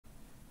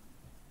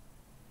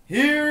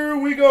Here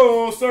we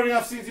go. Starting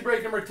off CNC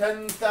break number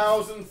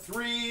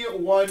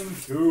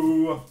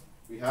 10,312.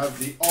 We have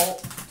the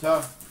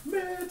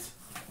ultimate.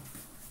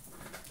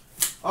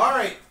 All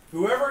right.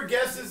 Whoever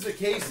guesses the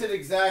case hit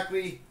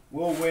exactly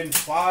will win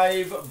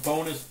 5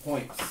 bonus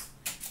points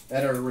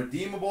that are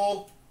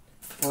redeemable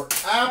for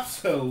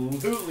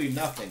absolutely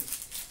nothing.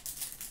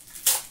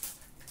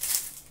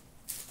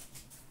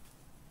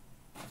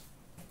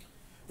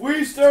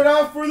 We start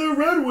off for the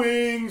Red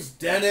Wings,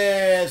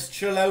 Dennis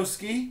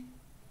Cholowski.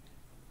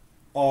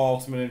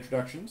 Ultimate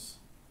introductions.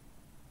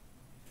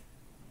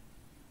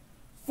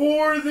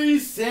 For the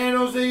San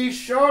Jose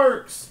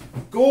Sharks,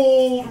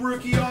 gold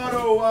rookie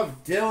auto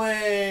of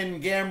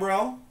Dylan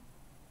Gambrell.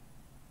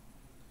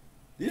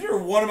 These are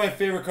one of my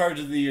favorite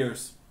cards of the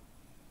years.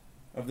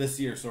 Of this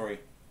year, sorry.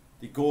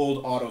 The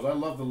gold autos. I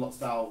love the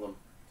style of them.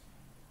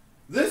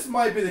 This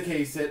might be the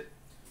case hit.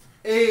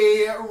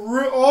 A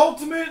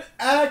Ultimate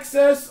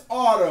Access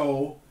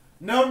auto,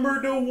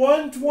 numbered to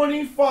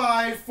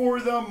 125 for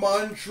the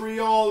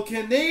Montreal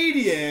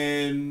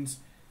Canadiens,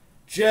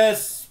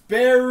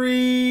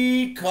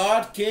 Jesperi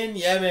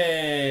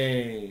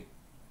Kotkaniemi.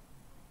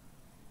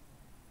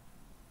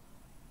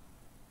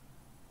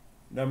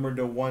 Numbered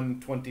to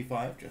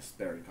 125,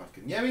 Jesperi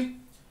Kotkaniemi.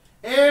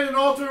 And an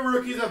alternate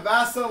rookie, the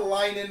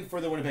Vasalainen for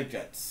the Winnipeg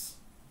Jets.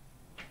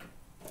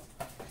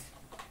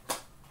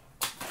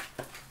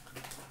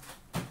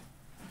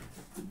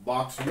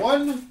 Box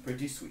 1,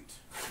 pretty sweet.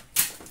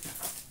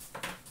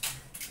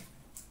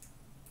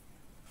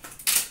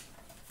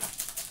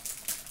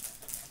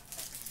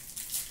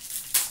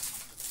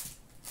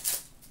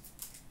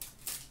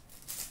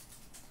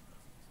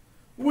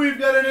 We've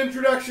got an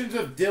introduction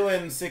of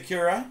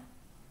CloutsnChara,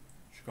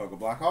 Chicago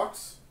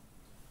Blackhawks.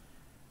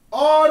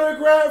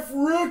 Autograph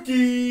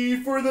rookie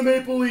for the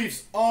Maple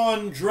Leafs,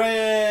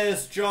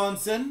 Andreas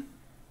Johnson.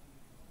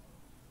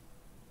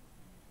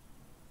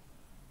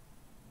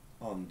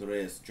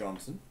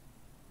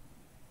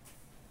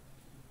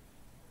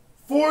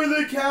 For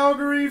the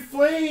Calgary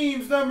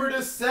Flames, number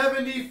to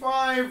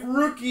 75,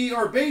 rookie,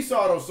 or base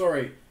auto,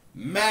 sorry,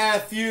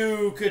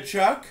 Matthew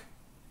Tkachuk.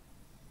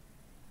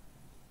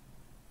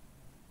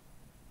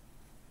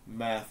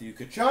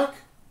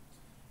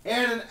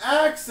 And an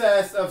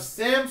access of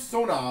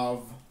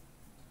Samsonov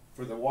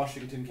for the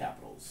Washington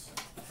Capitals.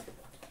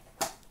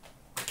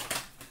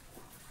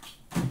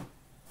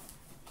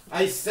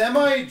 I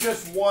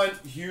just want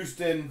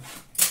Houston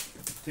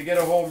to get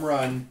a home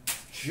run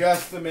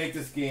just to make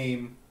this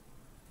game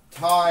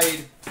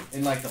tied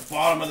in like the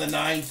bottom of the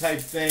 9 type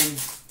thing.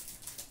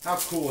 How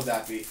cool would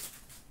that be?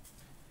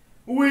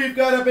 We've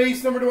got a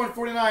base number to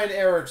 149,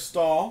 Eric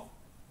Stahl.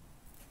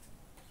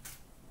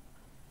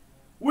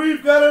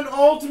 We've got an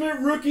Ultimate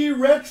Rookie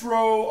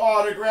Retro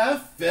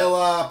autograph,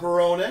 Filip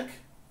Hronek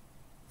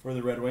for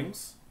the Red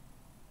Wings.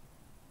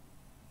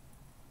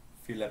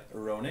 Filip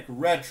Hronek,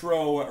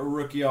 retro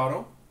rookie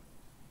auto.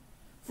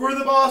 For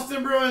the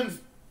Boston Bruins,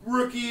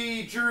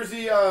 rookie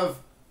jersey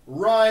of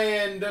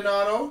Ryan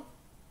Donato,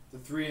 the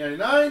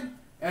 $3.99,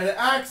 and an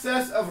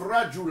access of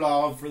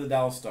Radulov for the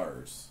Dallas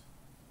Stars.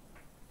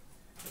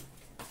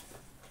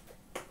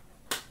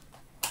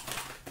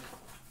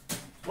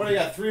 What do you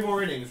got? 3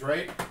 more innings,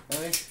 right? I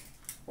think,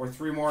 or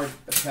 3 more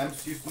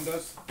attempts. Houston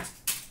does.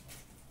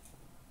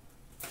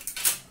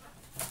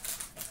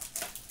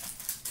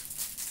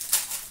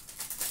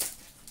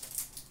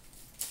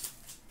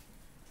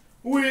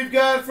 We've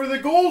got for the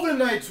Golden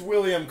Knights,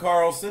 William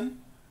Karlsson.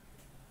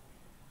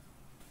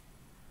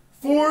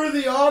 For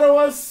the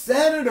Ottawa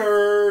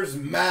Senators,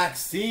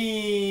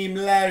 Maxime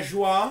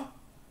Lajoie.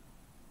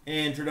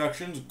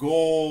 Introductions,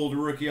 gold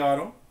rookie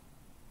auto.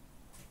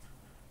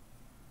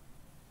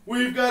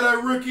 We've got a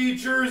rookie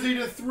jersey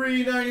to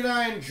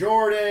 $3.99,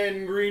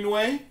 Jordan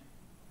Greenway,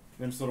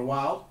 Minnesota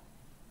Wild.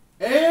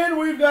 And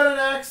we've got an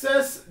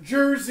access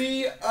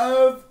jersey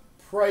of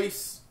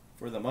Price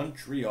for the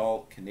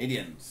Montreal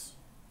Canadiens.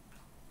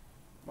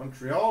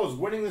 Montreal is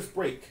winning this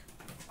break.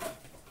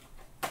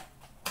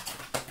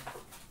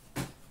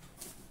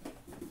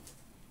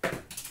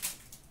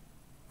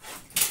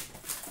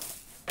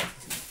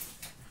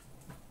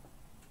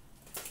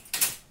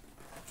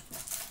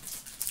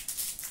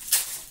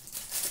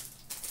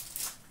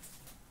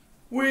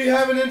 We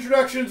have an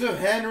introductions of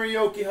Henry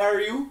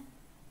Jokiharju,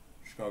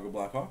 Chicago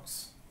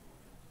Blackhawks.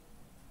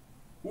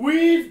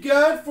 We've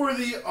got for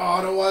the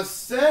Ottawa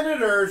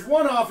Senators,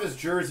 one off his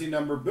jersey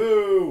number,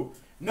 boo.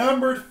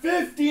 Numbered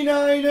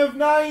 59 of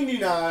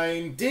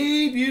 99,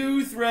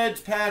 debut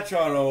Threads patch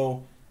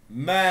auto,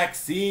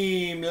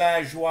 Maxime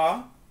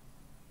Lajoie.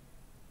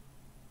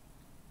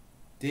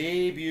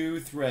 Debut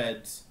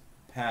Threads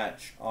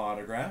patch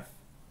autograph,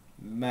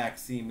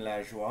 Maxime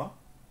Lajoie.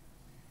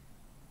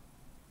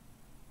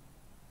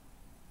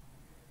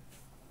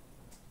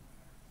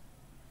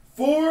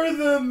 For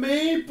the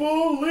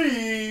Maple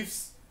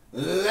Leafs,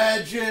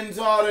 Legends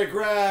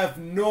autograph,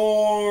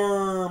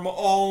 Norm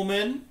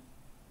Ullman.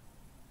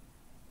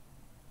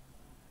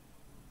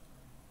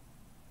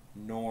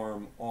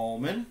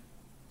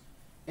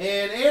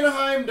 And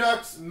Anaheim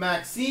Ducks,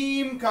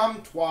 Maxime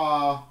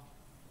Comtois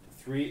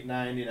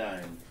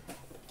 $3.99.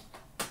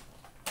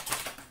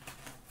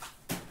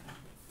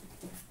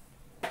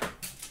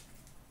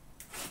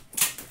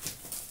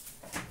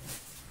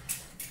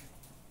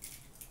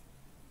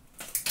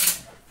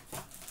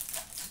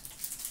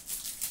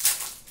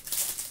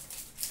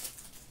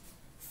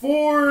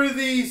 For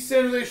the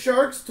San Jose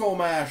Sharks,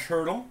 Tomas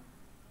Hertl.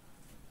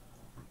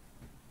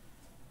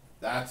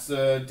 That's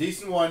a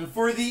decent one.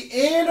 For the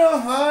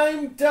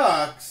Anaheim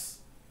Ducks,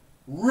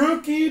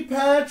 rookie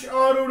patch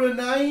auto to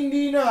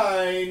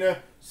 99,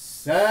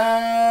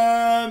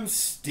 Sam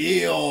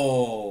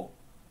Steele.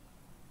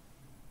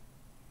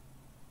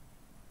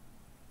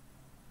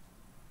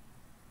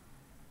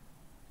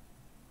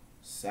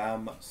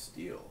 Sam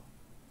Steele.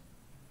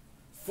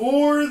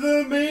 For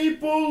the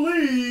Maple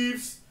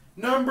Leafs,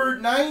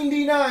 numbered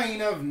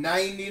 99 of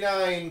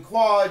 99,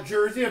 quad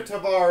jersey of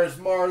Tavares,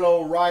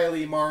 Marleau,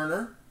 Riley,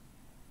 Marner.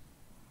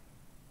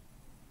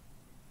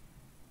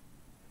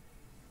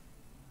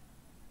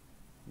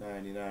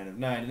 $99 of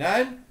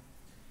 99.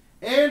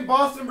 And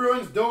Boston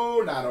Bruins,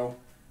 Donato.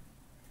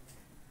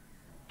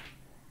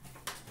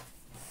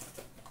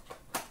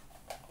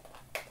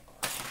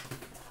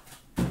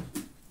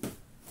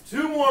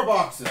 Two more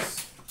boxes.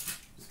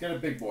 Let's get a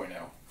big boy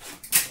now.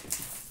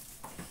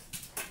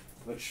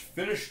 Let's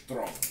finish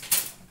strong.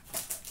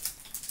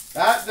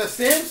 The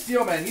Sam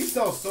Steele, man, he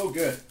sells so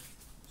good.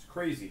 It's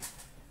crazy.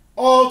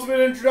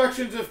 Ultimate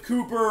introductions of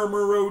Cooper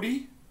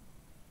Marody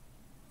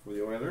for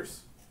the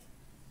Oilers.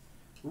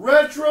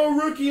 Retro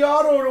rookie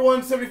auto to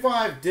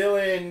 175,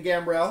 Dylan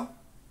Gambrell.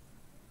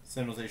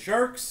 San Jose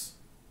Sharks.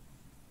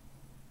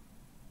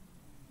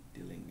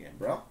 Dylan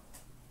Gambrell.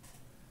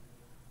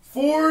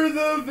 For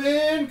the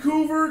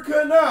Vancouver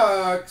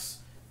Canucks,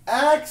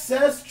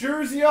 access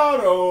jersey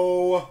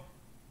auto,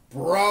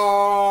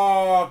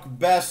 Brock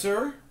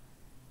Besser.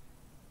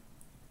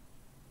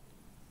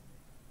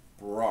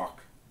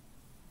 Brock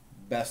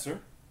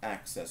Besser,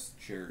 access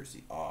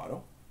jersey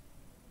auto.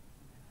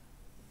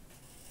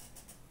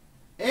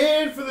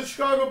 And for the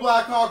Chicago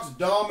Blackhawks,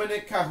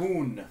 Dominic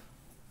Cahoon.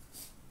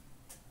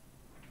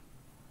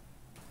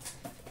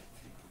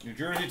 New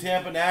Jersey,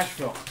 Tampa,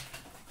 Nashville.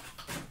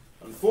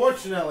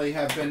 Unfortunately,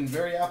 have been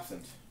very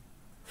absent.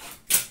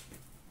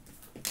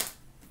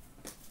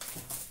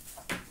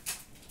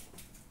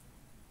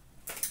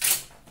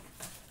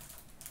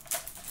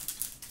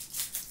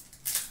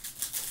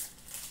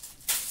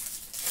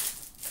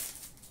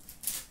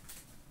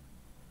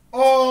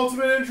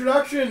 Ultimate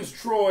introductions,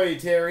 Troy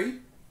Terry.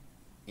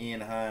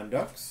 Anaheim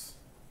Ducks.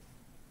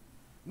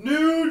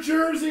 New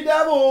Jersey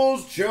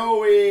Devils,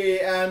 Joey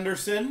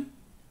Anderson.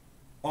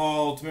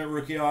 Ultimate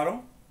rookie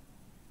auto.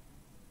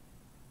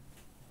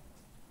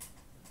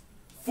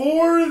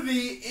 For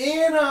the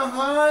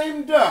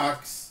Anaheim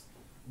Ducks,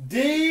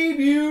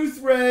 debut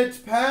threads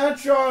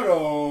patch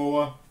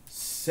auto,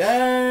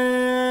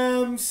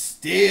 Sam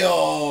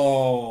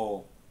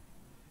Steele.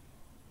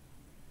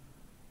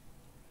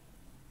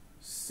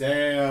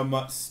 Sam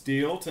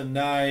Steele to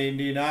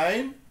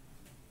 99.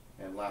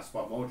 And last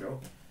spot mojo.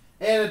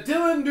 And a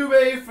Dylan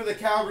Dubé for the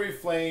Calgary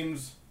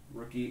Flames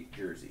rookie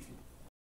jersey.